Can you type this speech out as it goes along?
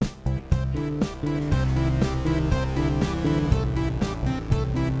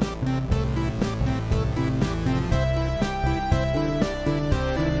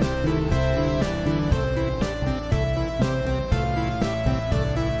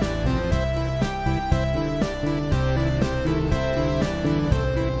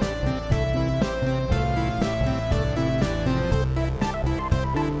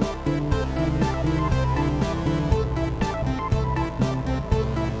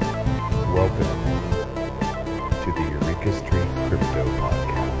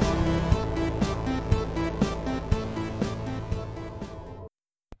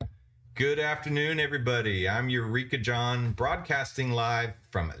afternoon, everybody. I'm Eureka John, broadcasting live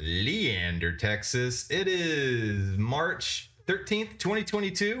from Leander, Texas. It is March 13th,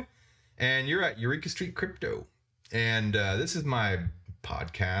 2022, and you're at Eureka Street Crypto. And this is my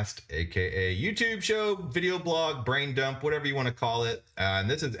podcast, aka YouTube show, video blog, brain dump, whatever you want to call it. And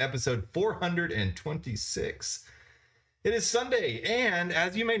this is episode 426. It is Sunday, and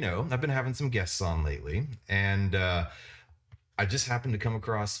as you may know, I've been having some guests on lately, and I just happened to come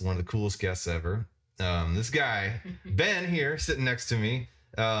across one of the coolest guests ever. This guy, Ben here, sitting next to me,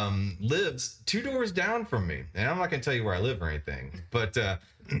 lives 2 doors down from me. And I'm not going to tell you where I live or anything, but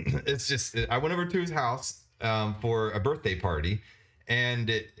it's just, I went over to his house for a birthday party, and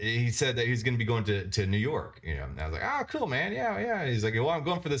he said that he's going to be going to New York. You know, and I was like, oh, cool, man. Yeah. He's like, well, I'm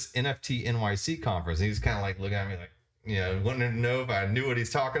going for this NFT NYC conference. And he's kind of like looking at me like, you know, wanting to know if I knew what he's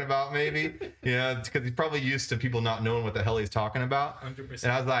talking about, maybe, you know, because he's probably used to people not knowing what the hell he's talking about. 100%.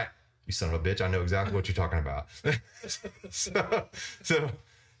 And I was like, you son of a bitch, I know exactly what you're talking about. so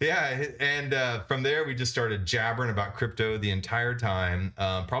yeah. And from there, we just started jabbering about crypto the entire time,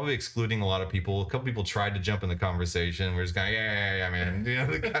 probably excluding a lot of people. A couple people tried to jump in the conversation. We're just kind of, yeah, man, you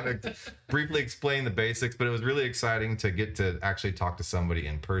know, kind of briefly explain the basics, but it was really exciting to get to actually talk to somebody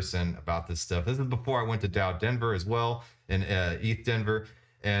in person about this stuff. This is before I went to DAO Denver as well, in ETH Denver.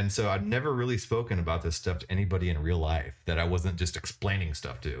 And so I'd never really spoken about this stuff to anybody in real life that I wasn't just explaining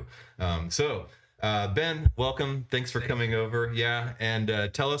stuff to. Ben, welcome. Thanks for coming over. Yeah.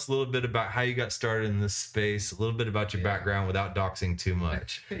 And tell us a little bit about how you got started in this space, a little bit about your background without doxing too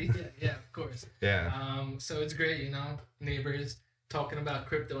much. yeah, of course. Yeah. So it's great, you know, neighbors talking about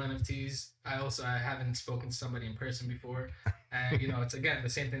crypto NFTs. I haven't spoken to somebody in person before. And, you know, it's again, the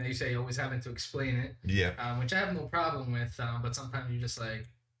same thing that you say, always having to explain it. Yeah. Which I have no problem with. But sometimes you're just like,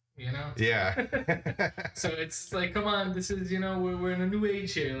 you know? Yeah. So it's like, come on, this is, you know, we're in a new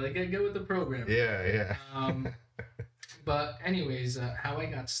age here. Like, get with the program. Yeah. But anyways, how I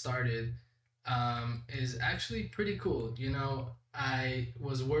got started is actually pretty cool. You know, I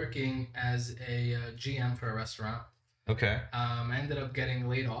was working as a GM for a restaurant. Okay. I ended up getting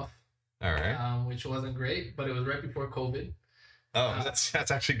laid off. All right. Which wasn't great, but it was right before COVID. Oh, that's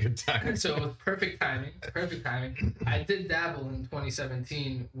actually good timing. So it was perfect timing. I did dabble in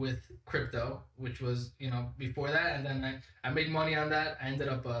 2017 with crypto, which was, you know, before that. And then I made money on that. I ended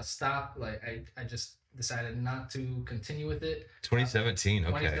up stop. Like I just decided not to continue with it. 2017.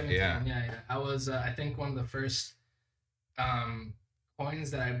 Okay. 2017, Yeah. I was, I think one of the first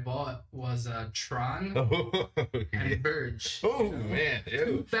coins that I bought was Tron and Verge. Oh, you know? man. Ew.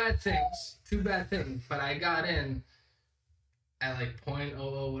 Two bad things. But I got in at like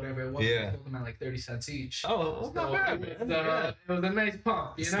 0.00 whatever it was. Yeah. I sold them at like 30 cents each. Oh, well, not bad, man. It was a nice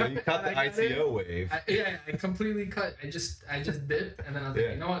pump, you know. So you caught the ICO wave. I completely cut. I just dipped, and then I was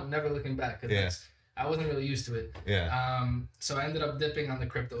like, you know what? Never looking back. Cause I wasn't really used to it. Yeah. So I ended up dipping on the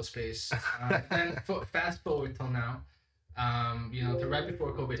crypto space. Then fast forward till now. You know, to right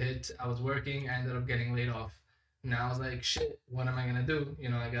before COVID hit, I was working. I ended up getting laid off. Now I was like, shit, what am I gonna do? You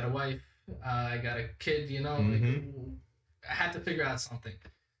know, I got a wife. I got a kid. You know, like, I had to figure out something.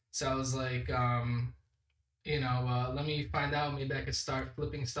 So I was like, you know, let me find out. Maybe I could start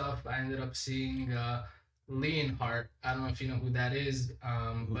flipping stuff. I ended up seeing Leonhart. I don't know if you know who that is.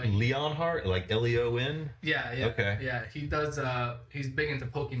 But Leonhart, like Leon? Yeah. Okay. Yeah, he does. He's big into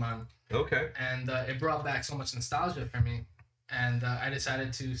Pokemon. Okay. And it brought back so much nostalgia for me. And I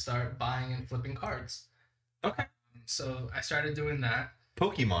decided to start buying and flipping cards. Okay. So I started doing that.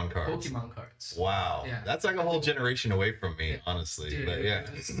 Pokemon cards. Wow. Yeah. That's like a whole generation away from me, honestly. Dude, but yeah.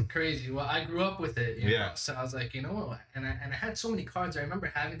 It's crazy. Well, I grew up with it. You know? So I was like, you know what? And I had so many cards. I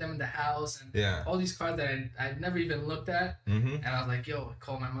remember having them in the house and all these cards that I'd never even looked at. Mm-hmm. And I was like, yo, I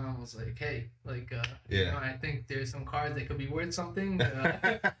called my mom. I was like, hey, like, you know, I think there's some cards that could be worth something.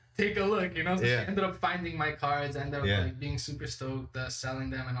 Take a look, you know? So she ended up finding my cards. I ended up like being super stoked,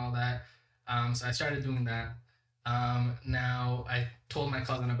 selling them and all that. So I started doing that. Now I told my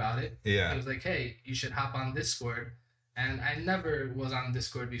cousin about it. Yeah. He was like, hey, you should hop on Discord. And I never was on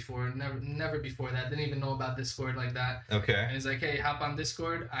Discord before. Never before that. Didn't even know about Discord like that. Okay. And he's like, hey, hop on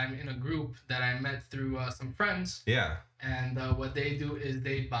Discord. I'm in a group that I met through some friends. Yeah. And what they do is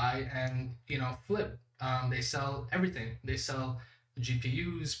they buy and, you know, flip. They sell everything. They sell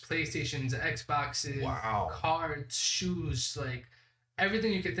GPUs, PlayStations, Xboxes, cards, shoes, like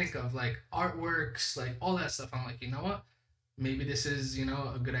everything you could think of, like artworks, like all that stuff. I'm like, you know what? Maybe this is, you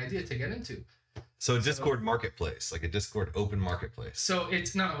know, a good idea to get into. So a Discord marketplace, like a Discord open marketplace. So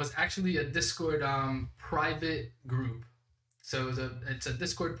it was actually a Discord private group. So it's a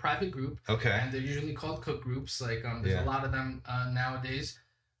Discord private group. Okay. And they're usually called cook groups. Like there's a lot of them nowadays.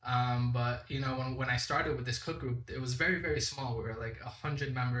 But you know, when I started with this cook group, it was very, very small. We were like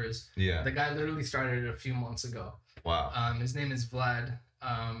 100 members. Yeah. The guy literally started it a few months ago. Wow. His name is Vlad.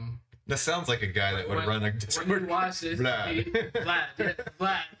 That sounds like a guy that would run a Discord. When you watch this, Vlad.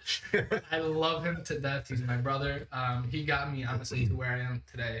 Vlad. I love him to death. He's my brother. He got me honestly to where I am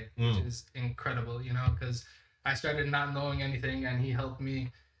today, which is incredible. You know, because I started not knowing anything, and he helped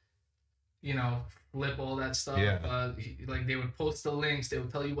me, you know, flip all that stuff. Yeah. Like they would post the links, they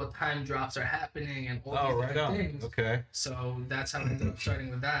would tell you what time drops are happening and all these right different on. things. Okay. So that's how I ended up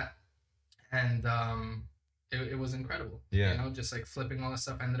starting with that, and it was incredible. Yeah. You know, just like flipping all this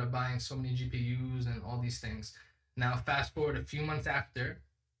stuff. I ended up buying so many GPUs and all these things. Now fast forward a few months after,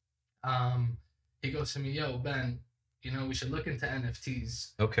 he goes to me, "Yo, Ben, you know, we should look into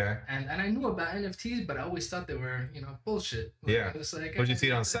NFTs." Okay. And I knew about NFTs, but I always thought they were, you know, bullshit. Like, Yeah. it was like, Would you see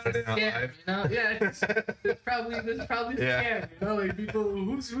it on it's a Saturday Night scam, Live? You know, yeah. There's probably a Yeah. scam. You know, like people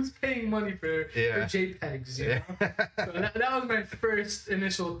who's paying money for JPEGs. You know, so that was my first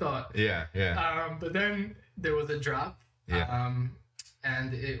initial thought. Yeah. Yeah. But then there was a drop. Yeah.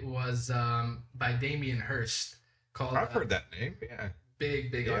 And it was by Damien Hirst called. I've heard that name. Yeah.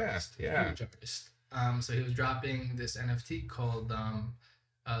 Big artist. Yeah. Huge artist. So he was dropping this NFT called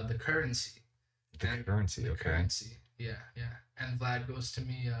The Currency. Currency. The Okay. Currency. Yeah. And Vlad goes to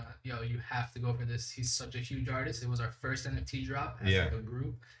me, yo, you have to go for this. He's such a huge artist. It was our first NFT drop as like a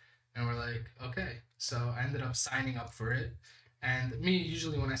group. And we're like, okay. So I ended up signing up for it. And me,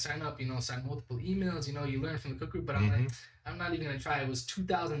 usually when I sign up, you know, sign multiple emails, you know, you learn from the cook group, but I'm like, I'm not even gonna try. It was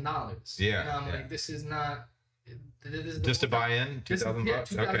 $2,000. Yeah. You know, I'm like, this is not. This is Just to buy in, $2,000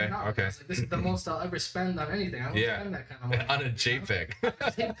 bucks. Okay. I was like, this is the most I'll ever spend on anything. I don't spend that kind of money on a JPEG. On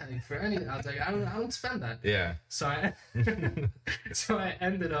a JPEG for anything. I was like, I don't spend that. Yeah. So I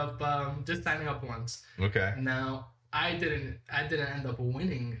ended up just signing up once. Okay. Now I didn't end up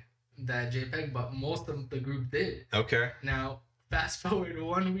winning that JPEG, but most of the group did. Okay. Now fast forward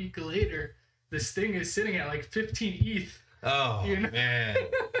 1 week later, this thing is sitting at like 15 ETH. Oh, you know? Man.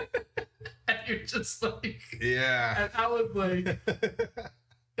 And you're just like, yeah. And I was like,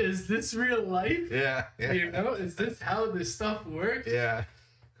 is this real life? Yeah. You know, is this how this stuff works? Yeah.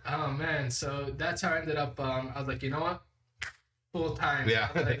 Oh man, so that's how I ended up. I was like, you know what, full time. Yeah.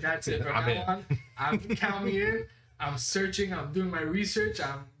 I was like, that's it. From now on, I'm count me in. I'm searching. I'm doing my research.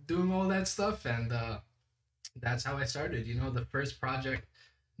 I'm doing all that stuff, and that's how I started. You know, the first project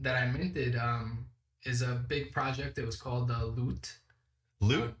that I minted is a big project. It was called Loot.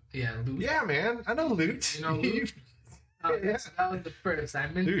 Loot? Yeah, Loot. Yeah, man. I know Loot. You know Loot? Yeah. So that was the first. I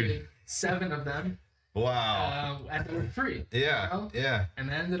minted 7 of them. Wow. And they were free. Yeah. You know? Yeah. And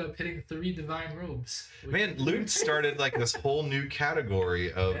I ended up hitting 3 divine robes. Man, Loot started like this whole new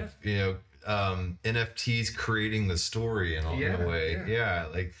category of, you know, NFTs creating the story in a way. Yeah.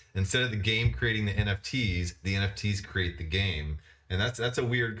 Like instead of the game creating the NFTs create the game. And that's a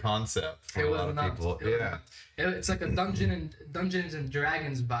weird concept for a lot of people. It's like a Dungeons and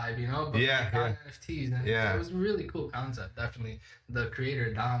Dragons vibe, you know? But like on NFTs. And it was a really cool concept, definitely. The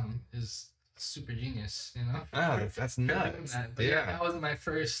creator, Dom, is super genius, you know? Oh, that's nuts. But that was my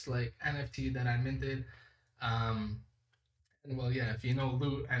first like NFT that I minted. And well, if you know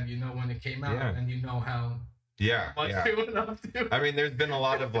Loot and you know when it came out and you know how much it went up to. I mean, there's been a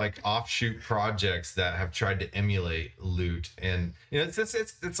lot of like offshoot projects that have tried to emulate Loot, and you know,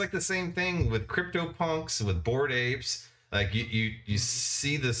 it's like the same thing with CryptoPunks, with Bored Apes. Like you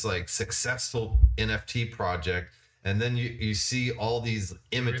see this like successful NFT project, and then you see all these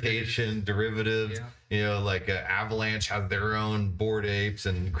imitation derivatives. You know, like Avalanche has their own Bored Apes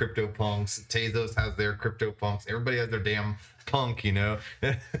and CryptoPunks. Tezos has their CryptoPunks. Everybody has their damn punk, you know.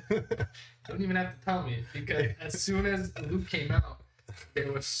 Don't even have to tell me, because as soon as Loot came out,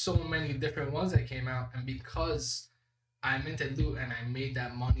 there were so many different ones that came out, and because I minted Loot and I made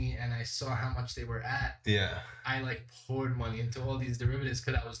that money and I saw how much they were at, I like poured money into all these derivatives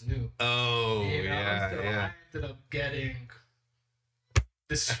because I was new. Oh, you know? I ended up getting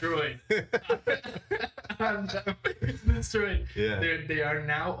destroyed. Destroyed. They are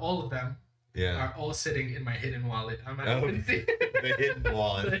now, all of them are all sitting in my hidden wallet. I'm not the hidden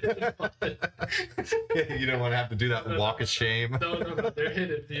wallet. You don't want to have to do that walk of shame. No, they're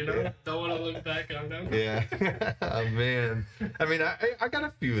hidden. You know, don't want to look back on them. Yeah. Oh man. I mean, I got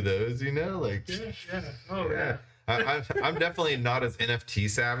a few of those. You know, like. I'm definitely not as NFT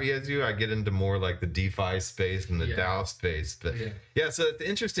savvy as you. I get into more like the DeFi space and the DAO space, but so it's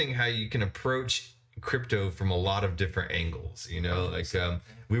interesting how you can approach crypto from a lot of different angles, you know. Like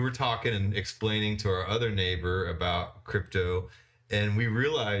we were talking and explaining to our other neighbor about crypto, and we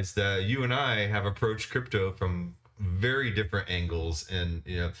realized that you and I have approached crypto from very different angles, and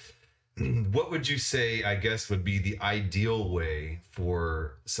what would you say, I guess, would be the ideal way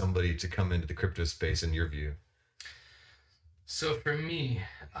for somebody to come into the crypto space in your view? So for me,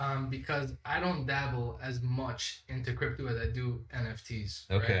 because I don't dabble as much into crypto as I do NFTs.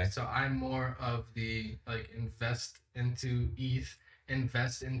 Okay. Right? So I'm more of the like invest into ETH,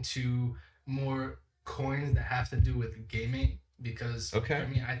 invest into more coins that have to do with gaming. Because Okay. for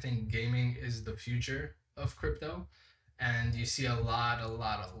me, I think gaming is the future of crypto, and you see a lot of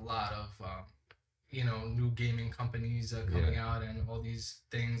new gaming companies coming out and all these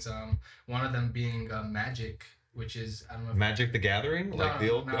things. One of them being Magic, which is I don't know. Magic the Gathering, like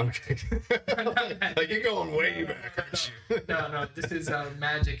the old. Okay. Like you're going way back, aren't you? No. This is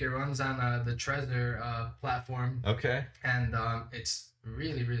Magic. It runs on the Trezor platform. Okay. And it's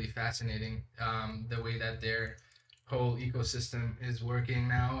really fascinating the way that their whole ecosystem is working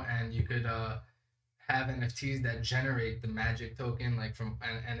now, and you could have NFTs that generate the Magic token, like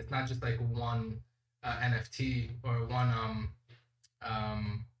and it's not just like one NFT or one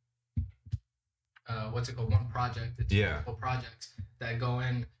what's it called, one project. It's multiple projects that go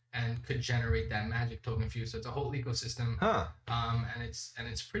in and could generate that Magic token for you. So it's a whole ecosystem. And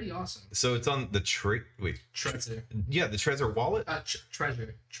it's pretty awesome. So it's on the Trezor. Yeah, the Trezor wallet.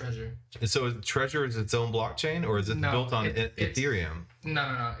 Trezor. So Trezor is its own blockchain, or is it built on Ethereum?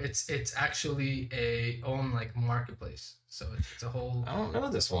 No. It's actually a own like marketplace. So it's a whole. I don't know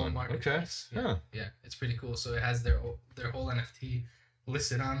this one. Okay. Yeah, it's pretty cool. So it has their whole NFT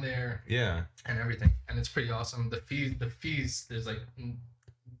listed on there. Yeah. And everything, and it's pretty awesome. The fees. There's like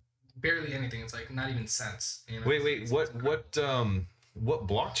barely anything. It's like not even cents. Wait. What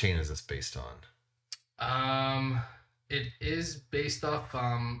blockchain is this based on? It is based off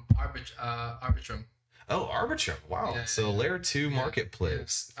Arbitrum. Oh, Arbitrum! Wow. Yeah, so layer 2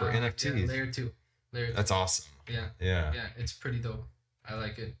 marketplace for NFTs. Yeah, layer 2. That's awesome. Yeah. It's pretty dope. I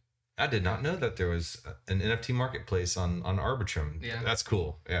like it. I did not know that there was an NFT marketplace on Arbitrum. Yeah. That's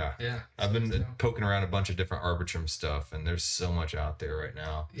cool. Yeah. I've been poking around a bunch of different Arbitrum stuff, and there's so much out there right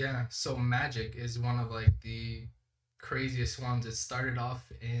now. Yeah. So Magic is one of like the craziest ones. It started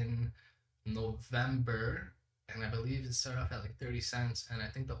off in November, and I believe it started off at like 30 cents. And I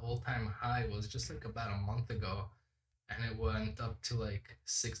think the all-time high was just like about a month ago, and it went up to like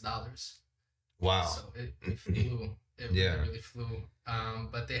 $6. Wow. So it flew. It really flew.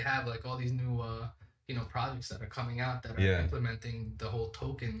 But they have like all these new projects that are coming out that are implementing the whole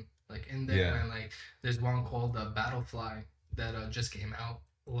token like in there. And like there's one called Battlefly that just came out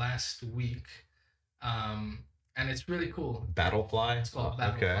last week. And it's really cool. Battlefly? It's called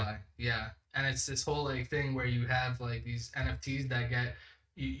Battlefly. Okay. Yeah. And it's this whole like thing where you have like these NFTs that get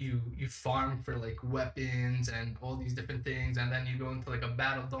you farm for like weapons and all these different things, and then you go into like a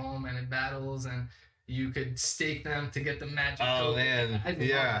battle dome and it battles, and you could stake them to get the Magic token. Oh man, I love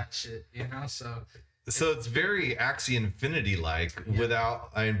that shit, So it's very Axie Infinity like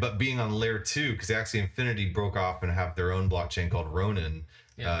but being on layer 2, because Axie Infinity broke off and have their own blockchain called Ronin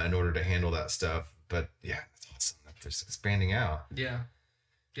in order to handle that stuff. But it's awesome that they're expanding out. Yeah,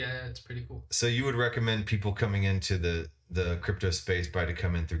 it's pretty cool. So you would recommend people coming into the crypto space to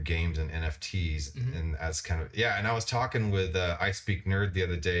come in through games and NFTs, and as kind of and I was talking with I Speak Nerd the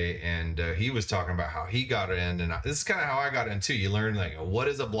other day, and he was talking about how he got in, and this is kind of how I got in too. You learn like what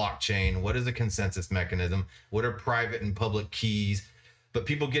is a blockchain, what is a consensus mechanism, what are private and public keys, but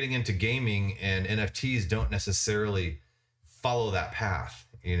people getting into gaming and NFTs don't necessarily follow that path.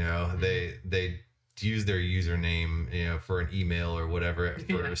 They use their username for an email or whatever at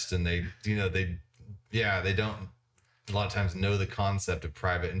first, and they don't a lot of times know the concept of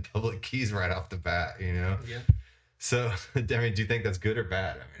private and public keys right off the bat. So I mean, do you think that's good or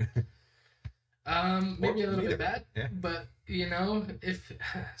bad? Maybe a little bit bad, but if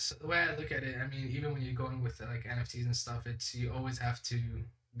so the way I look at it, I mean, even when you're going with like NFTs and stuff, you always have to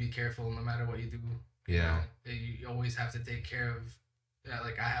be careful no matter what you do. You always have to take care of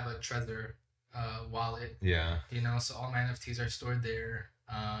like I have a Trezor wallet, so all my NFTs are stored there.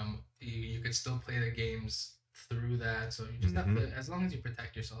 You could still play the games through that, so you just have to, as long as you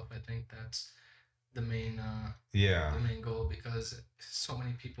protect yourself, I think that's the main the main goal, because so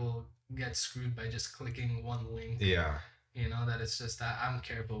many people get screwed by just clicking one link. That it's just that I'm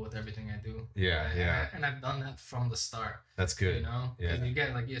careful with everything I do. And I've done that from the start. That's good. Because you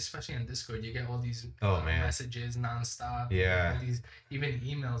get like, especially in Discord, you get all these messages nonstop. All these even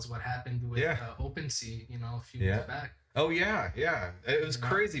emails. What happened with OpenSea? A few years back. Oh yeah, yeah. It was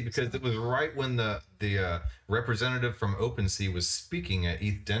crazy because it was right when the representative from OpenSea was speaking at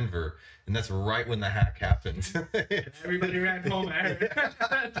ETH Denver, and that's right when the hack happened. Everybody ran home.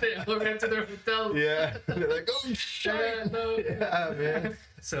 They all ran to their hotels. Yeah, they're like, oh shit. No. Yeah, man.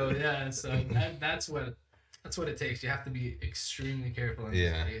 So that's what it takes. You have to be extremely careful in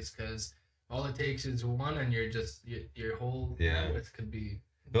Yeah. this case because all it takes is one, and you're just your whole Yeah. wallet could be.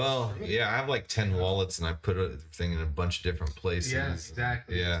 Well, yeah, I have like 10 wallets, and I put everything in a bunch of different places. Yeah,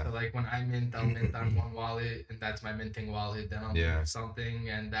 exactly. Yeah. So like when I mint, I'll mint on one wallet, and that's my minting wallet. Then I'll Yeah. mint something,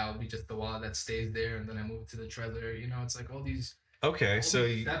 and that'll be just the wallet that stays there. And then I move to the Trezor. You know, it's like all these Okay, so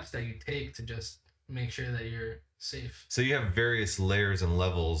these steps that you take to just make sure that you're safe. so you have various layers and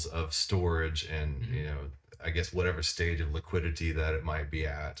levels of storage, and Mhm. you know, I guess whatever stage of liquidity that it might be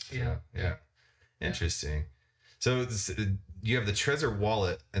at. So, Yeah. yeah. Interesting. So you have the Trezor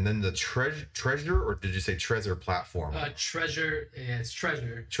wallet, and then the Treasure, or did you say Trezor platform? Treasure. Yeah, it's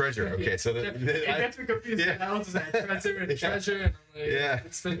Treasure. Treasure. Okay, so It gets me confused. yeah. Yeah. Else is that Trezor and Yeah. Treasure? And I'm like, Yeah.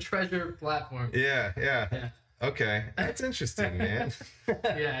 It's the Treasure platform. Yeah. Yeah. Okay, that's interesting, man.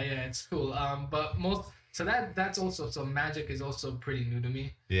 Yeah, it's cool. But that's also so Magic is also pretty new to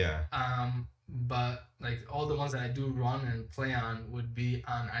me. Yeah. But like all the ones that I do run and play on would be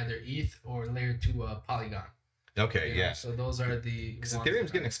on either ETH or layer 2 Polygon. Okay. You know? Yeah. So those are the Because ones Ethereum's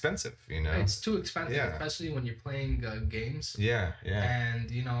that getting expensive, you know. it's too expensive, Yeah. especially when you're playing games. Yeah. Yeah.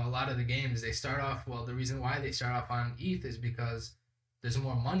 And you know, a lot of the games they start off. Well, the reason why they start off on ETH is because there's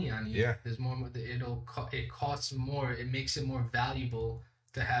more money on ETH. Yeah. There's more. It costs more. It makes it more valuable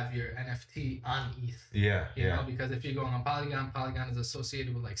to have your NFT on ETH. Yeah. You Yeah. know, because if you're going on Polygon is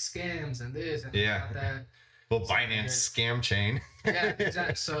associated with like scams and this and Yeah. that. Well, Binance scam chain. Yeah,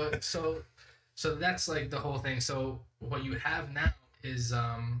 exactly. So that's like the whole thing. So what you have now is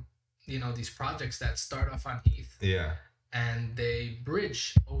you know, these projects that start off on ETH Yeah. and they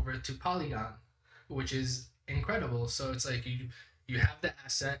bridge over to Polygon, which is incredible. So it's like you have the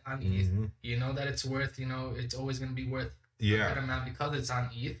asset on ETH. Mhm. You know that it's worth, you know, it's always going to be worth a Yeah. good amount because it's on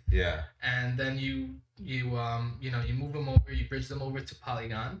ETH. Yeah. And then you know, you move them over, you bridge them over to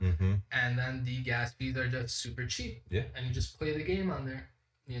Polygon, Mm-hmm. and then the gas fees are just super cheap. Yeah. And you just play the game on there,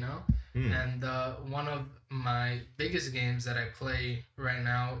 you know? Mm. And one of my biggest games that I play right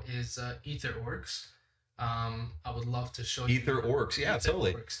now is Ether Orcs. I would love to show you. Ether Orcs. Yeah, Ether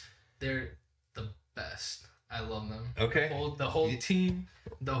totally. Orcs. They're the best. I love them. Okay. The whole team,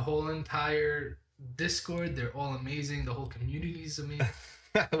 the whole entire Discord, they're all amazing. The whole community is amazing.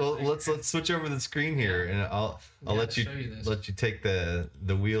 Well, let's switch over the screen here, and I'll Yeah, let you show you this. let you take the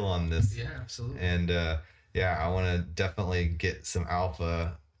wheel on this. Yeah, absolutely. And yeah, I want to definitely get some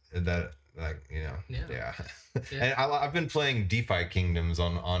alpha that, like, you know. Yeah. Yeah. Yeah. And I've been playing DeFi Kingdoms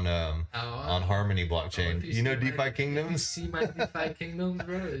on Harmony blockchain. if You know see my- DeFi if you Kingdoms? see my DeFi Kingdoms,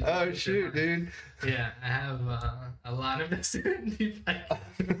 bro. Oh you shoot, should- dude. Yeah, I have a lot of this in DeFi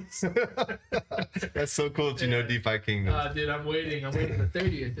Kingdoms. That's so cool that you know Yeah. DeFi Kingdoms. Dude, I'm waiting. The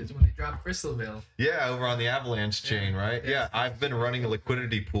 30th is when they drop Crystal Veil. Yeah, over on the Avalanche chain, right? Yeah. Yeah, I've been running a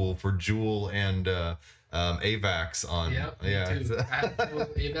liquidity pool for Jewel and AVAX on. Yep, yeah. me too. I have Jewel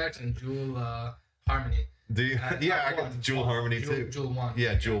AVAX and Jewel Harmony. Do you? Yeah, I got One, the Jewel one. Harmony too. Jewel 1.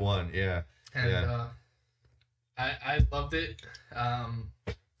 Yeah, Jewel 1. Yeah. And yeah. I loved it.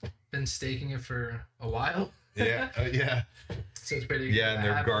 Been staking it for a while. Yeah. Yeah. So it's pretty Yeah, and I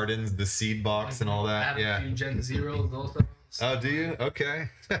their have- gardens, the seed box, and all I that. have a Yeah. few Gen Zeros also. Oh, do you? Okay.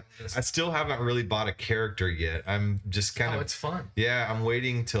 Just- I still haven't really bought a character yet. I'm just kind of. it's fun. Yeah, I'm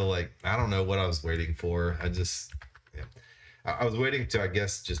waiting till, like, I don't know what I was waiting for. Yeah. I was waiting to, I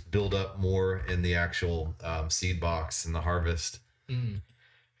guess, just build up more in the actual seed box and the harvest. Mm.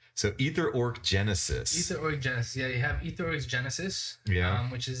 So Ether Orc Genesis. Ether Orc Genesis. Yeah, you have Ether Orc Genesis. Yeah.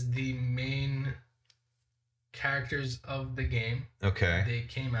 Which is the main characters of the game. Okay. They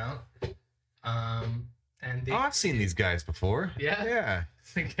came out. And they. Oh, I've seen these guys before. Yeah?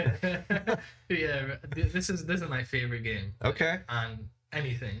 Yeah. Yeah. This is my favorite game. Okay. On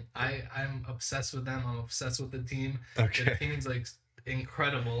anything, I'm obsessed with them. I'm obsessed with the team. Okay. The team's like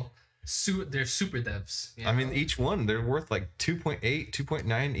incredible. They're super devs. you I mean, know? each one, they're worth like 2.8,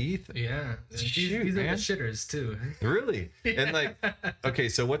 2.9 ETH. Yeah. Shoot, These are the man. shitters too. Really? And like, okay,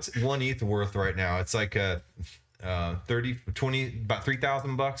 so what's 1 ETH worth right now? It's like a 30, 20, about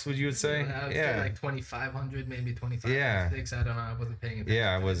 $3,000, would you would say? I would say Yeah. like 2,500, maybe 25. Yeah. I don't know. I wasn't paying attention.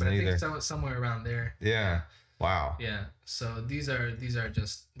 Yeah, I wasn't but I either. think somewhere around there. Yeah. Wow. Yeah. So these are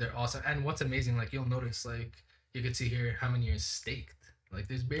just, they're awesome. And what's amazing, like you'll notice, like you could see here how many are staked. Like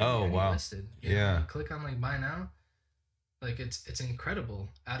there's barely Oh, any wow. listed. You know, Yeah. you click on like buy now. Like it's incredible.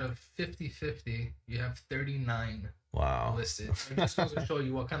 Out of 50, you have 39 Wow. listed. So it just goes to show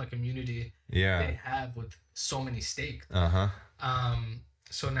you what kind of community Yeah. they have with so many stakes. Uh-huh.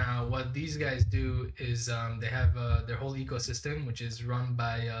 So now what these guys do is they have their whole ecosystem, which is run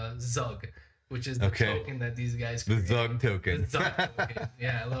by Zug, which is the token that these guys The create. Zug token. The Zug token.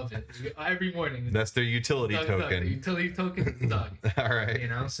 Yeah, I love it. Every morning. That's their utility Zug, token. The utility token is Zug. All right. You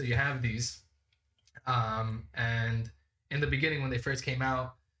know, so you have these. And in the beginning when they first came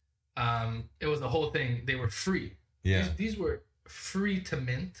out, it was the whole thing. They were free. Yeah. These were free to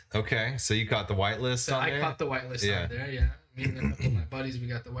mint. Okay, so you caught the whitelist So on I there? caught the whitelist on there, yeah. Me and a couple of my buddies, we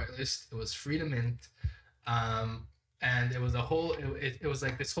got the whitelist. It was free to mint. And it was a whole, it was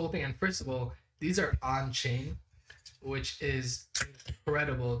like this whole thing. And first of all, these are on-chain, which is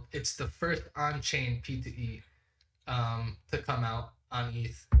incredible. It's the first on-chain P2E to come out on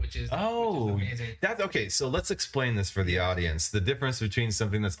ETH, which is amazing. That's okay. So let's explain this for the audience. The difference between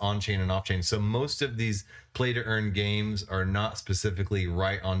something that's on-chain and off-chain. So most of these play-to-earn games are not specifically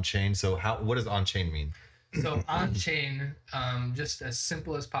right on-chain. So what does on-chain mean? So on-chain, just as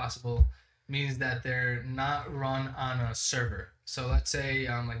simple as possible, means that they're not run on a server. So let's say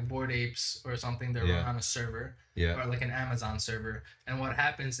like Bored Apes or something, they're run on a server, or like an Amazon server. And what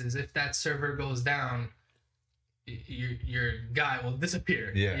happens is if that server goes down, your guy will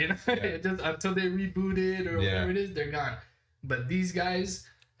disappear. You know, just until they reboot it or whatever it is, they're gone. But these guys,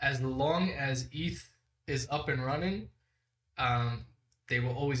 as long as ETH is up and running, they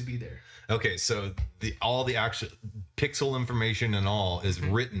will always be there. Okay, so all the actual pixel information and all is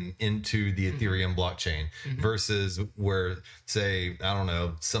written into the Ethereum blockchain versus where, say, I don't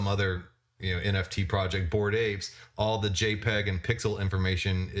know, some other NFT project, Bored Apes, all the JPEG and pixel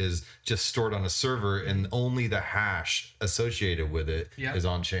information is just stored on a server and only the hash associated with it is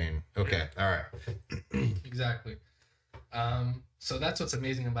on chain. Okay, all right. Exactly. So that's what's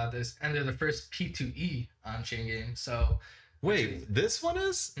amazing about this, and they're the first P2E on-chain game. So wait, this one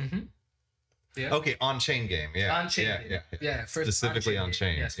is? Yeah. Okay, on-chain game. Yeah. On-chain. Yeah. First specifically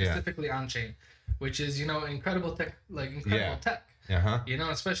on-chain. Yeah, specifically on-chain, which is incredible tech, tech.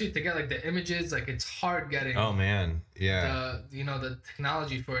 Especially to get like the images, like it's hard getting. Oh man, yeah. The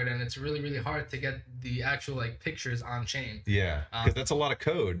technology for it, and it's really really hard to get the actual like pictures on chain. Yeah, because that's a lot of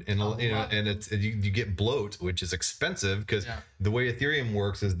code, and and it's you get bloat, which is expensive because the way Ethereum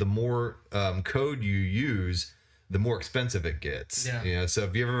works is the more code you use, the more expensive it gets. So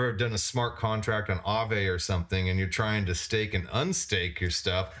if you've ever done a smart contract on Aave or something and you're trying to stake and unstake your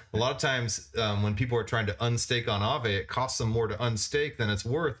stuff, a lot of times when people are trying to unstake on Aave, it costs them more to unstake than it's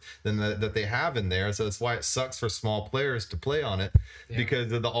worth than that they have in there. So that's why it sucks for small players to play on it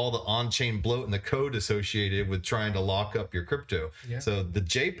because of all the on-chain bloat and the code associated with trying to lock up your crypto. So the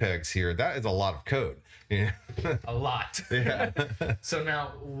JPEGs here, that is a lot of code. A lot. So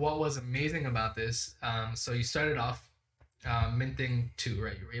now what was amazing about this, so you started off minting 2,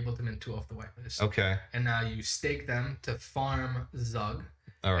 right? You were able to mint 2 off the whitelist. Okay. And now you stake them to farm Zug.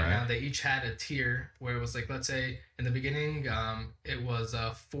 All right. And now they each had a tier where it was like, let's say in the beginning, it was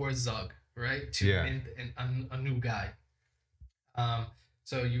 4 Zug, right? To mint a new guy.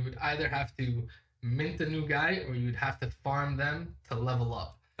 So you would either have to mint a new guy or you would have to farm them to level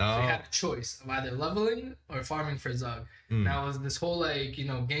up. So you had a choice of either leveling or farming for Zug. Now it was this whole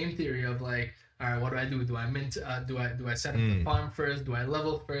game theory of like, all right, what do I do? Do I mint? Do I set up the farm first? Do I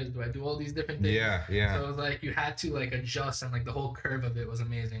level first? Do I do all these different things? Yeah. So it was like you had to like adjust, and like the whole curve of it was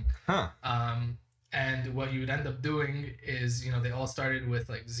amazing. And what you would end up doing is they all started with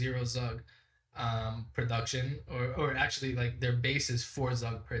like 0 Zug production, or actually like their base is 4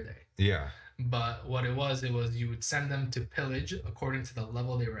 Zug per day. Yeah. But what it was you would send them to pillage according to the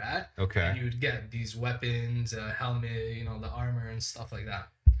level they were at. Okay. And you would get these weapons, helmet, the armor and stuff like that.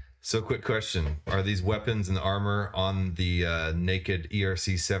 So quick question. Are these weapons and armor on the naked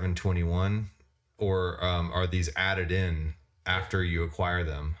ERC 721 or are these added in after you acquire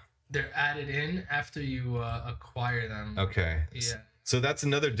them? They're added in after you acquire them. Okay. Yeah. So that's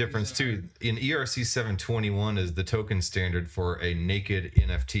another difference too. In ERC 721 is the token standard for a naked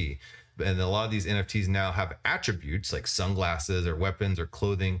NFT. And a lot of these NFTs now have attributes like sunglasses or weapons or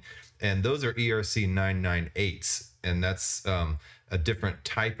clothing. And those are ERC 998s. And that's a different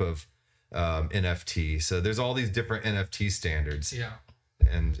type of NFT. So there's all these different NFT standards. Yeah.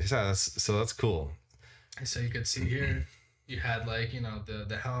 And so that's cool. So you could see here, you had like,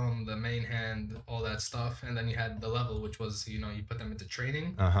 the helm, the main hand, all that stuff. And then you had the level, which was, you put them into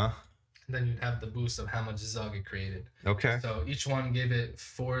training. And then you'd have the boost of how much Zug it created. Okay. So each one gave it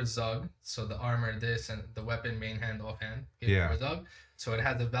 4 Zug. So the armor, this, and the weapon, main hand, offhand, gave it 4 Zug. So it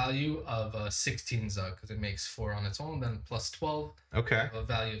had the value of 16 Zug because it makes 4 on its own, then plus 12. Okay. A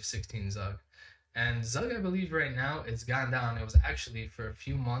value of 16 Zug. And Zug, I believe right now it's gone down. It was actually for a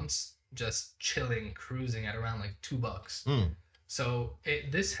few months just chilling, cruising at around like $2. Mm. So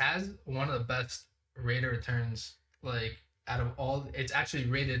this has one of the best rate of returns, like out of all. It's actually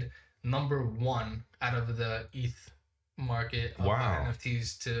rated number 1 out of the ETH market of Wow.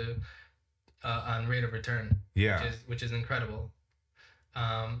 NFTs to on rate of return. Yeah. which is incredible.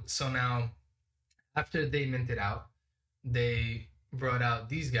 So now, after they minted out, they brought out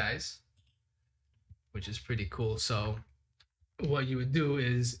these guys, which is pretty cool. So what you would do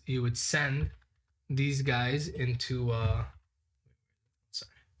is you would send these guys into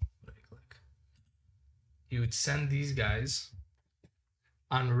sorry, let me click. You would send these guys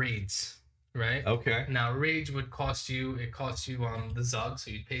on raids, right? Okay. Now raids would cost you the Zug,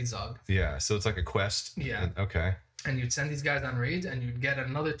 so you'd pay Zug. Yeah. So it's like a quest. Yeah. Okay. And you'd send these guys on raids, and you'd get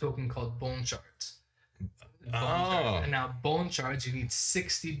another token called Bone Shards. Oh. And now Bone Shards, you need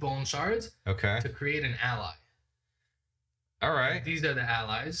 60 Bone Shards Okay. to create an ally. All right. These are the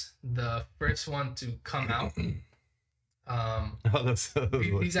allies. The first one to come out.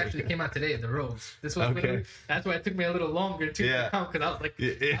 These actually came out today. The rogues. This was literally, that's why it took me a little longer to come, because I was like,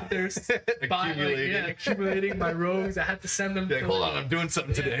 there's accumulating my rogues. I had to send them. Hold on, I'm doing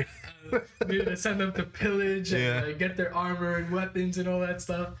something today. Needed to send them to pillage and get their armor and weapons and all that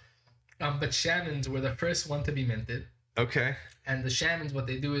stuff. But shamans were the first one to be minted. Okay. And the shamans, what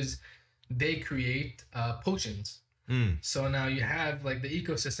they do is they create potions. Mm. So now you have like the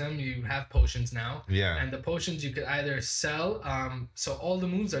ecosystem, you have potions now. Yeah. And the potions you could either sell. So all the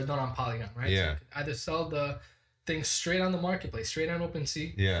moves are done on Polygon, right? Yeah. So you could either sell the things straight on the marketplace, straight on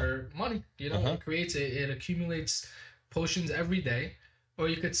OpenSea for money. You know, it accumulates potions every day. Or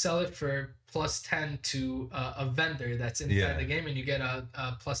you could sell it for plus 10 to a vendor that's inside the game, and you get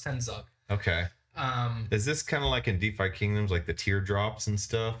a plus 10 Zug. Okay. Is this kind of like in DeFi Kingdoms, like the teardrops and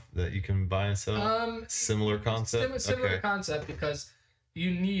stuff that you can buy and sell? Similar concept? Similar concept, because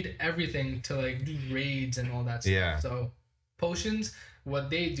you need everything to like do raids and all that stuff. Yeah. So potions, what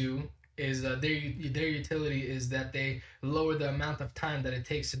they do is their utility is that they lower the amount of time that it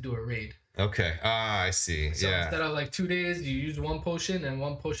takes to do a raid. Okay. I see. So instead of like 2 days, you use 1 potion, and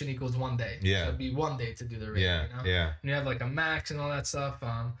 1 potion equals 1 day. Yeah. So it'd be 1 day to do the raid. Yeah. You know? Yeah. And you have like a max and all that stuff.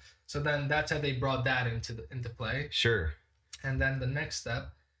 So then that's how they brought that into play. Sure. And then the next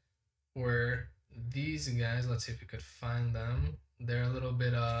step were these guys. Let's see if we could find them. They're a little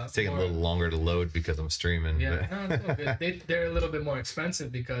bit it's taking a little longer to load because I'm streaming. Yeah, no, it's all good. They're a little bit more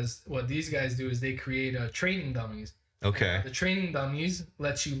expensive, because what these guys do is they create training dummies. Okay. The training dummies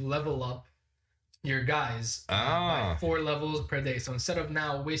lets you level up your guys by 4 levels per day. So instead of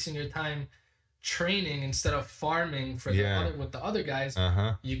now wasting your time training, instead of farming for with the other guys,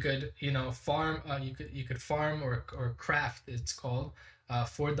 you could farm. You could farm or craft. It's called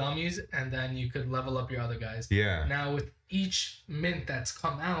 4 dummies, and then you could level up your other guys. Yeah. Now with each mint that's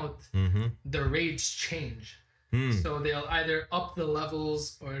come out, the raids change. So they'll either up the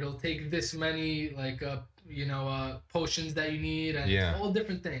levels, or it'll take this many potions that you need, and all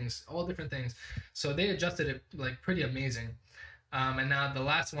different things. So they adjusted it like pretty amazing. And now the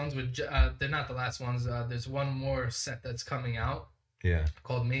last ones they're not the last ones. There's one more set that's coming out. Yeah.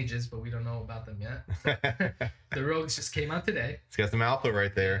 Called Mages, but we don't know about them yet. The Rogues just came out today. It's got some alpha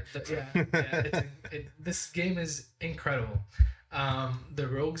right there. This game is incredible. The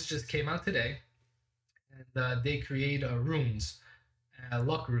Rogues just came out today, and they create runes,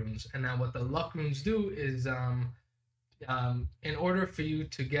 luck runes. And now what the luck runes do is, in order for you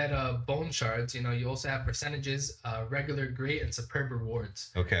to get bone shards, you also have percentages, regular, great, and superb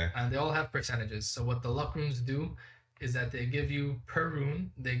rewards. Okay. And they all have percentages. So what the luck runes do is that they give you per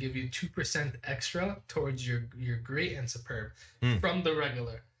rune, they give you 2% extra towards your great and superb from the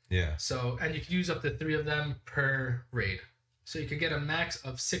regular. Yeah. So, and you can use up to 3 of them per raid. So you could get a max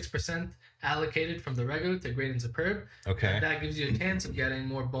of 6% allocated from the regular to great and superb. Okay. And that gives you a chance of getting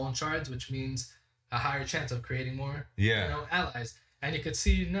more bone shards, which means a higher chance of creating more allies. And you could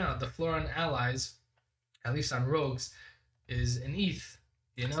see now the floor on allies, at least on rogues, is an ETH.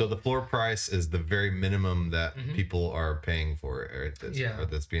 So the floor price is the very minimum that people are paying for it, or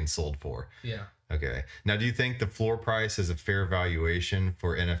that's being sold for. Yeah. Okay. Now, do you think the floor price is a fair valuation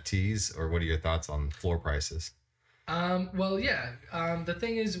for NFTs, or what are your thoughts on floor prices? Well, yeah. The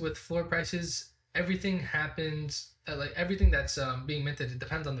thing is, with floor prices, everything happens, like everything that's being minted, it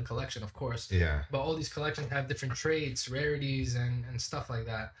depends on the collection, of course. Yeah. But all these collections have different traits, rarities, and stuff like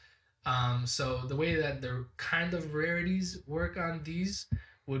that. So the way that the kind of rarities work on these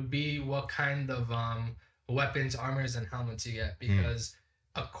would be what kind of weapons, armors, and helmets you get. Because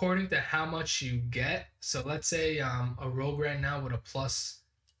according to how much you get, so let's say a rogue right now with a plus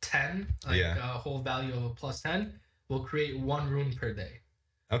 10, like Yeah. a whole value of a plus 10, will create 1 rune per day.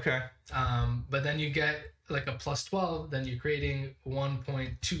 Okay. But then you get like a plus 12, then you're creating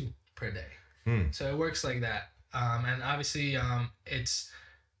 1.2 per day. So it works like that. And obviously, it's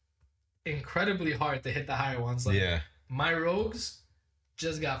incredibly hard to hit the higher ones. Like Yeah. my rogues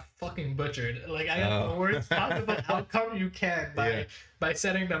just got fucking butchered. Like I got the worst possible outcome you can by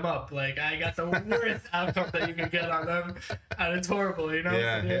setting them up. Like I got the worst outcome that you can get on them, and it's horrible. You know,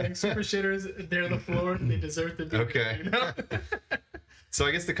 they're like super shitters. They're the floor. They deserve to be. Okay. There, you know? So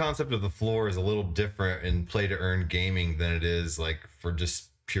I guess the concept of the floor is a little different in play to earn gaming than it is like for just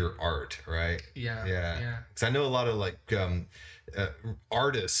pure art, right? Yeah. Because I know a lot of like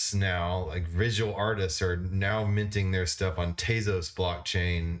artists now, like visual artists, are now minting their stuff on Tezos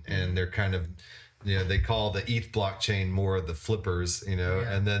blockchain, and they're kind of, you know, they call the ETH blockchain more of the flippers, you know,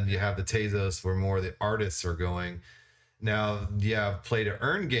 and then you have the Tezos where more of the artists are going. Now you have play to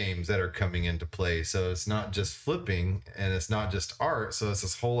earn games that are coming into play, so it's not just flipping and it's not just art, so it's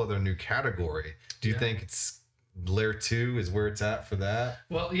this whole other new category. Do you think it's layer 2 is where it's at for that?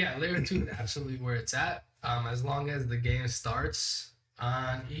 Well, yeah, layer 2 is absolutely where it's at. As long as the game starts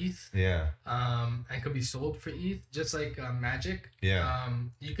on ETH, and could be sold for ETH, just like Magic.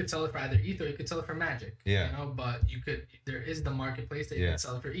 You could sell it for either ETH or you could sell it for Magic. You know, but there is the marketplace that you can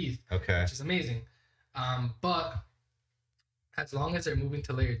sell it for ETH. Okay. Which is amazing. But as long as they're moving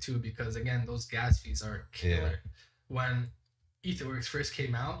to layer 2, because again, those gas fees are killer. When EtherWorks first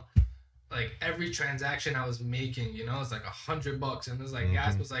came out, like every transaction I was making, you know, it's like $100, and there's like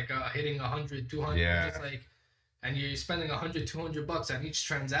gas was like hitting 100, 200, just like, and you're spending 100, 200 bucks on each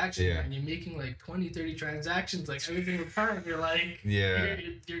transaction, and you're making like 20, 30 transactions, like every single time you're like,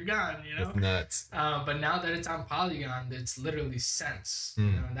 you're gone, you know. That's nuts. But now that it's on Polygon, it's literally cents, you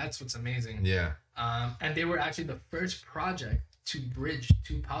know, and that's what's amazing. And they were actually the first project to bridge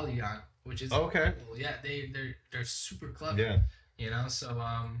to Polygon, which is incredible. Yeah, they're super clever. You know, so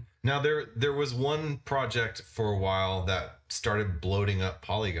now there was one project for a while that started bloating up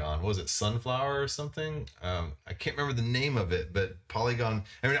Polygon. Was it Sunflower or something? I can't remember the name of it, but Polygon,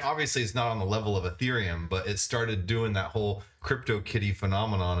 I mean, obviously it's not on the level of Ethereum, but it started doing that whole CryptoKitty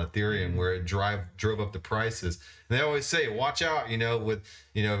phenomenon on Ethereum where it drove up the prices. And they always say, watch out, you know, with,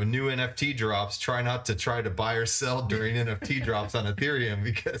 you know, new NFT drops, try to buy or sell during NFT drops on Ethereum,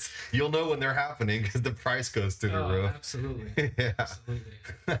 because you'll know when they're happening because the price goes through the roof. Absolutely. Absolutely.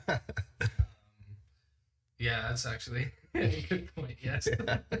 Yeah, that's actually a good point. Yes.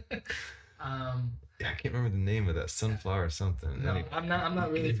 I can't remember the name of that, Sunflower or something. No, anyway. I'm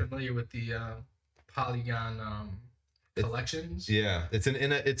not really familiar with the Polygon collections.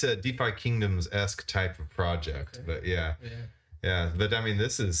 It's a DeFi Kingdoms-esque type of project, but but I mean,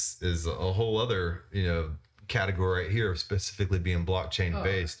 this is a whole other, you know, category right here, specifically being blockchain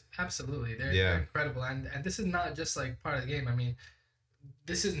based. Absolutely, they're incredible, and this is not just like part of the game. I mean,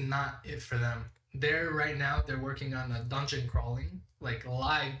 this is not it for them. They're working on a dungeon crawling, like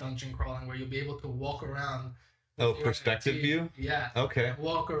live dungeon crawling, where you'll be able to walk around. Perspective view? Yeah. Okay.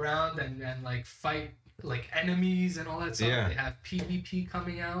 Walk around and like fight like enemies and all that stuff. They have PvP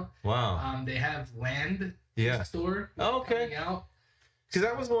coming out. Wow. They have land store coming out. Because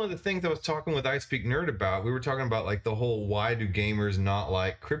that was one of the things I was talking with I Speak Nerd about. We were talking about like the whole why do gamers not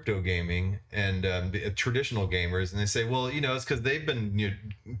like crypto gaming and traditional gamers, and they say, well, you know, it's because they've been, you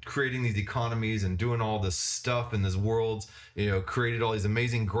know, creating these economies and doing all this stuff in these worlds, you know, created all these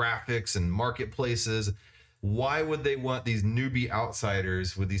amazing graphics and marketplaces. Why would they want these newbie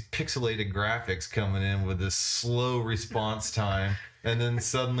outsiders with these pixelated graphics coming in with this slow response time and then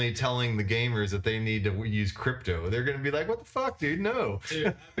suddenly telling the gamers that they need to use crypto? They're going to be like, what the fuck, dude? No. Dude,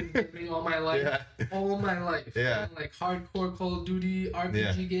 I've been gaming all my life. All my life. Yeah. Like hardcore Call of Duty,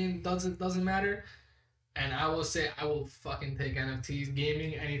 RPG game, doesn't matter. And I will say I will fucking take NFTs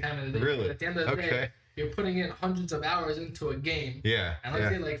gaming any time of the day. Really? At the end of the day, you're putting in hundreds of hours into a game. Yeah. And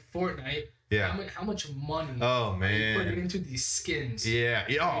let's say like Fortnite. How much money are you putting into these skins? Yeah.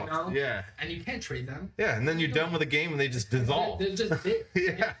 You know? Yeah. And you can't trade them. Yeah. And then you're done with the game and they just dissolve. They're just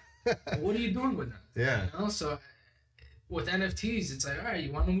there. What are you doing with them? Yeah. You know? So with NFTs, it's like, all right,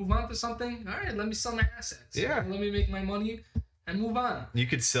 you want to move on to something? All right, let me sell my assets. Yeah. Let me make my money and move on. You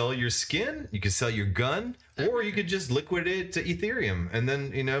could sell your skin, you could sell your gun, or you could just liquidate it to Ethereum and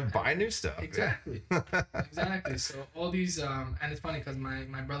then, you know, buy new stuff. Exactly. Exactly. So all these, and it's funny because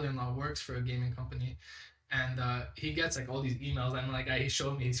my brother-in-law works for a gaming company, and he gets like all these emails, and like he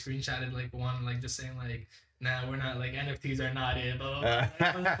showed me, he screenshotted like one, like just saying like, nah, we're not, like, NFTs are not it, blah, blah,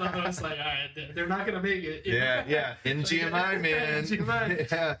 blah. I was like, all right, they're not gonna make it. You know? Yeah. NGMI, man.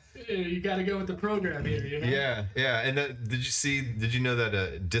 NGMI. Yeah. You gotta go with the program here, you know? Yeah. And did you know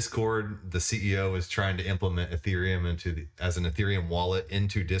that Discord, the CEO is trying to implement Ethereum as an Ethereum wallet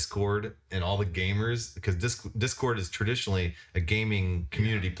into Discord and all the gamers, because Discord is traditionally a gaming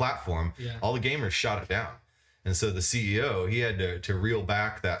community platform. Yeah. All the gamers shot it down. And so the CEO, he had to reel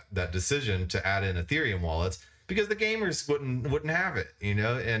back that decision to add in Ethereum wallets because the gamers wouldn't have it,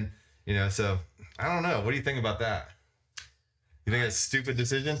 and so I don't know. What do you think about that? You think it's stupid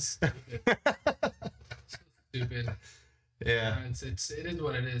decisions? Stupid. Yeah. It is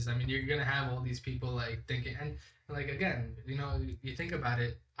what it is. I mean, you're gonna have all these people like thinking, and like, again, you think about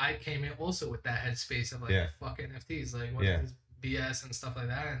it. I came in also with that headspace of like, fuck NFTs, like what is this BS and stuff like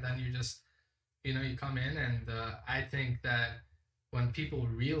that, and then you just, you come in, and I think that when people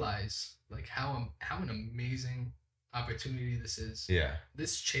realize like how an amazing opportunity this is,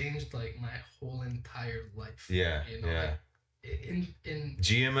 this changed like my whole entire life. Like, in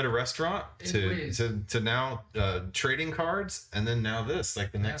GM at a restaurant to now trading cards, and then now this,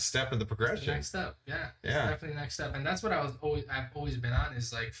 like the next step in the progression. The next step, it's definitely the next step, and that's what I've always been on,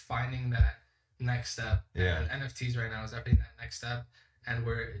 is like finding that next step. And NFTs right now is definitely that next step, and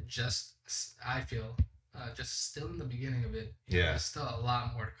we're just, I feel, just still in the beginning of it. There's still a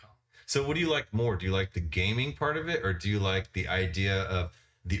lot more to come. So what do you like more? Do you like the gaming part of it, or do you like the idea of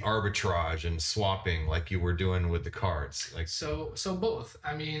the arbitrage and swapping like you were doing with the cards? Like, so both.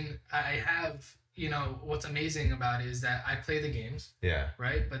 I mean, I have, what's amazing about it is that I play the games,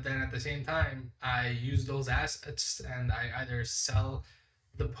 right? But then at the same time, I use those assets, and I either sell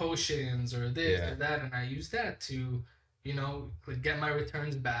the potions or this or that, and I use that to, get my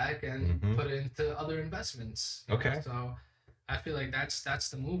returns back and put it into other investments. So I feel like that's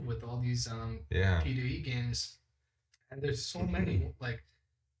the move with all these P2E games. And there's so many. Like,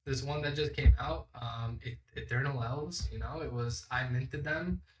 there's one that just came out, Eternal Elves. I minted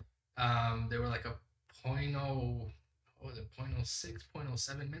them. They were like a 0.0, what was it, 0.06,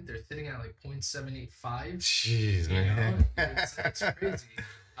 0.07 mint. They're sitting at like 0.785. Jeez, man. It's crazy.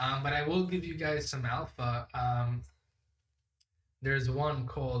 But I will give you guys some alpha. There's one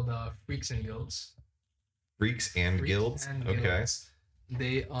called Freaks and Guilds. Freaks and Guilds? Okay.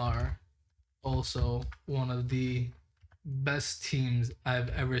 They are also one of the best teams I've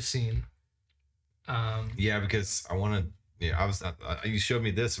ever seen. Because I want to. You showed me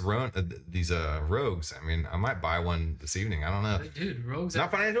these rogues. I mean, I might buy one this evening. I don't know. Dude, rogues.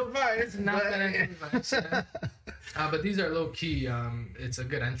 Not financial advice. Not financial advice. But these are low key. It's a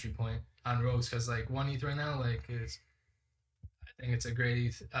good entry point on rogues, because like 1 ETH right now, like I think it's a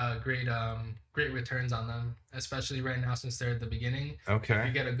great returns on them, especially right now since they're at the beginning. Okay. If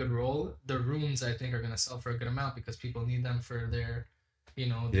you get a good roll, the runes I think are gonna sell for a good amount because people need them for their,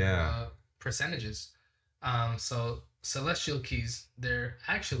 percentages. So Celestial Keys, they're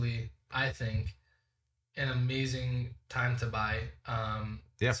actually, I think, an amazing time to buy.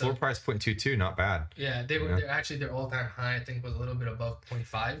 Floor price 0.22, not bad. Yeah, they're actually, their all-time high I think was a little bit above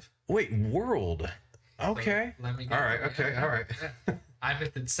 0.5. Wait, world. Okay. So let me all right. Yeah. I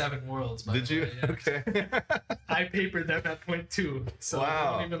minted 7 worlds. Did you? Yeah. Okay. I papered them at 0.2, so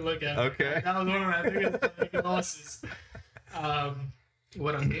wow. don't even look at it. Okay. That was one of my biggest losses.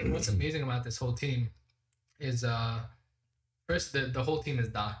 What's amazing about this whole team is first the whole team is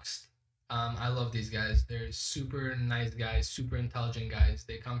doxed. I love these guys. They're super nice guys, super intelligent guys.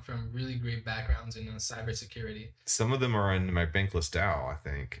 They come from really great backgrounds in cybersecurity. Some of them are in my Bankless DAO, I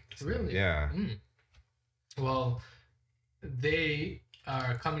think. So, really? Yeah. Well, they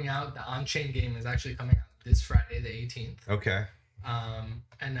are coming out. The on-chain game is actually coming out this Friday, the 18th. Okay.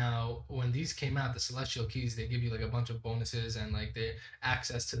 And now when these came out, the Celestial Keys, they give you like a bunch of bonuses and like the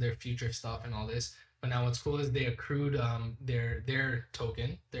access to their future stuff and all this. But now what's cool is they accrued their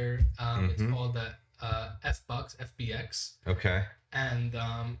token. It's called the FBX. Okay. And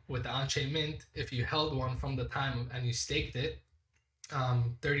with the on-chain mint, if you held one from the time and you staked it,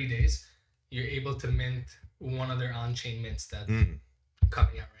 30 days, you're able to mint one of their on-chain mints that's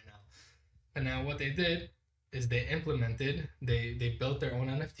coming out right now. And now what they did is they built their own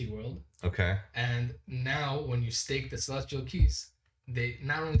NFT world. Okay. And now when you stake the Celestial Keys, they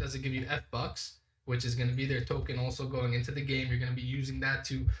not only does it give you FBucks, which is going to be their token also going into the game, you're going to be using that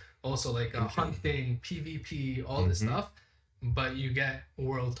to also like hunting, PvP, all this stuff, but you get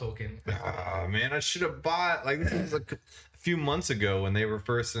world token. Oh man, I should have bought, like, this was like a few months ago when they were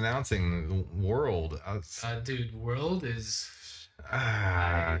first announcing World. Dude, World is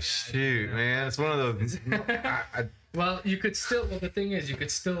shoot, man, it's one of those. Well, the thing is, you could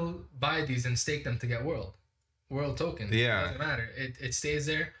still buy these and stake them to get World. world token. Yeah. It doesn't matter. It stays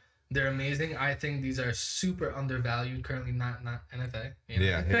there. They're amazing. I think these are super undervalued currently. Not NFA. You know?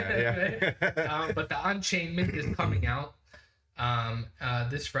 Yeah. But the on-chain mint is coming out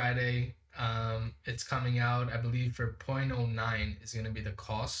this Friday. It's coming out, I believe, for 0.09 is going to be the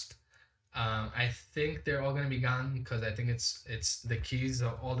cost. I think they're all going to be gone because I think it's the keys.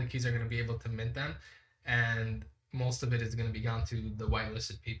 All the keys are going to be able to mint them, and most of it is going to be gone to the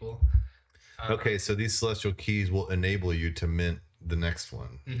whitelisted people. Okay, so these celestial keys will enable you to mint the next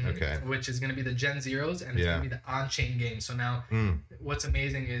one. Mm-hmm. Okay. Which is going to be the Gen Zeros, and it's going to be the on-chain game. So now what's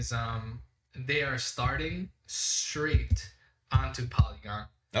amazing is they are starting straight onto Polygon.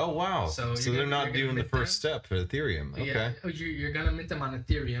 Oh, wow. So they're not doing the first step for Ethereum. Okay. Yeah, you're going to mint them on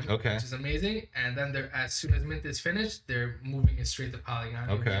Ethereum, okay, which is amazing. And then as soon as mint is finished, they're moving it straight to Polygon.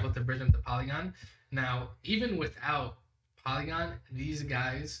 Okay. You'll be able to bridge them to Polygon. Now, even without Polygon, these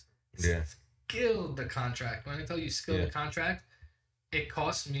guys skilled the contract. When I tell you skilled the contract, it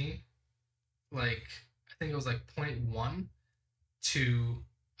cost me I think it was 0.1 to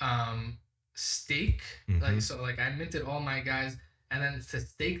stake. Mm-hmm. I minted all my guys, and then to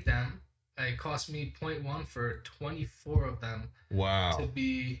stake them, it cost me 0.1 for 24 of them. Wow. To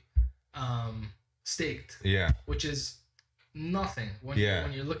be staked. Yeah. Which is nothing. When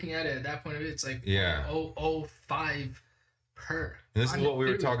you're looking at it at that point of it, it's like 0.005 per. And this is what we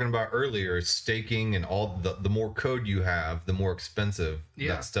were talking about earlier, staking, and all the more code you have, the more expensive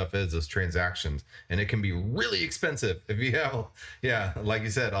that stuff is, those transactions. And it can be really expensive if you have, like you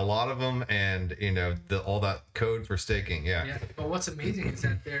said, a lot of them, and all that code for staking. Yeah. But what's amazing is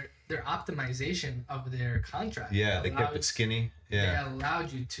that their optimization of their contract. Yeah, they kept it skinny. Yeah. They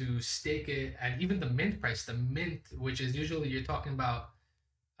allowed you to stake it at even the mint price. The mint, which is usually you're talking about,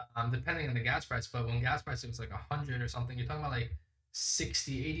 depending on the gas price, but when gas price was 100 or something, you're talking about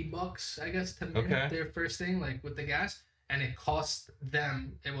 $60, $80, I guess, to mint their first thing, with the gas. And it cost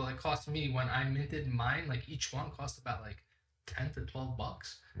them, it cost me when I minted mine, each one cost about $10 to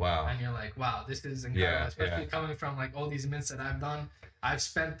 $12. Wow. And you're like, wow, this is incredible, especially coming from all these mints that I've done. I've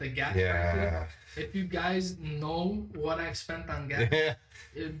spent the gas prices. If you guys know what I've spent on gas,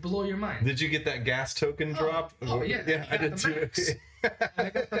 it'd blow your mind. Did you get that gas token drop? Oh yeah, I did too. I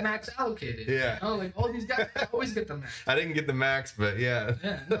got the max allocated. Yeah. All these guys always get the max. I didn't get the max, but Yeah,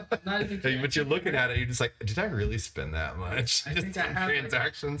 no, not even. But you're looking at it, you're just like, did I really spend that much? I think I have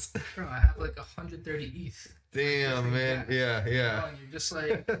transactions. Bro, I have 130 ETH. Damn, man. Yeah. And you're just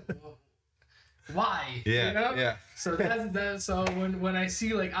like, well, why? Yeah. So that's that. So when I see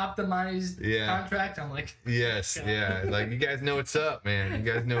optimized contract, I'm like, yes, God. Yeah. You guys know what's up, man.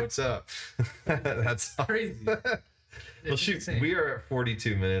 You guys know what's up. That's crazy. Well, shoot, insane. We are at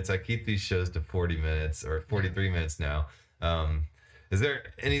 42 minutes. I keep these shows to 40 minutes or 43 minutes now. Is there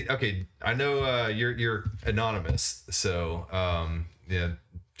any? Okay, I know you're anonymous, so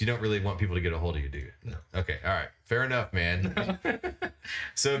you don't really want people to get a hold of you, do you? No. Okay, all right, fair enough, man. No.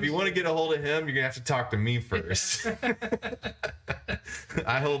 So if you want to get a hold of him, you're gonna have to talk to me first.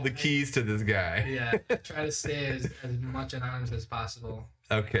 I hold the keys to this guy. Yeah, try to stay as much anonymous as possible.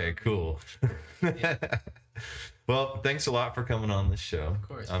 Okay, cool. Yeah. Well, thanks a lot for coming on this show. Of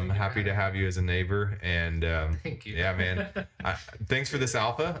course. I'm happy to have you as a neighbor, and thank you. Yeah, man. Thanks for this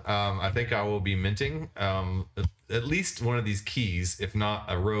alpha. I think I will be minting at least one of these keys, if not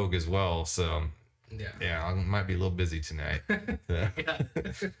a rogue as well. So yeah, I might be a little busy tonight. All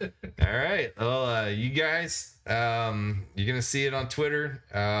right. Well, you guys, you're gonna see it on Twitter.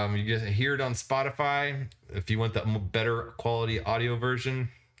 You're gonna hear it on Spotify. If you want the better quality audio version,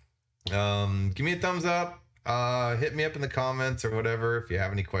 give me a thumbs up. Hit me up in the comments or whatever if you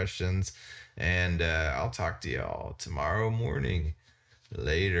have any questions, and I'll talk to y'all tomorrow morning.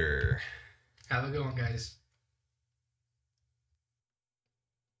 Later. Have a good one, guys.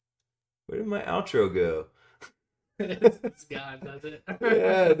 Where did my outro go? It's gone, does it?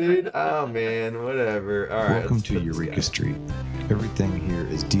 Yeah, dude. Oh man, whatever. All right. Welcome to Eureka Street. Everything here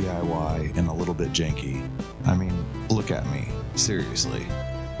is DIY and a little bit janky. I mean, look at me. Seriously.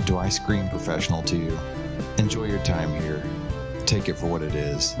 Do I scream professional to you? Enjoy your time here, take it for what it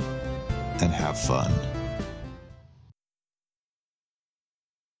is, and have fun.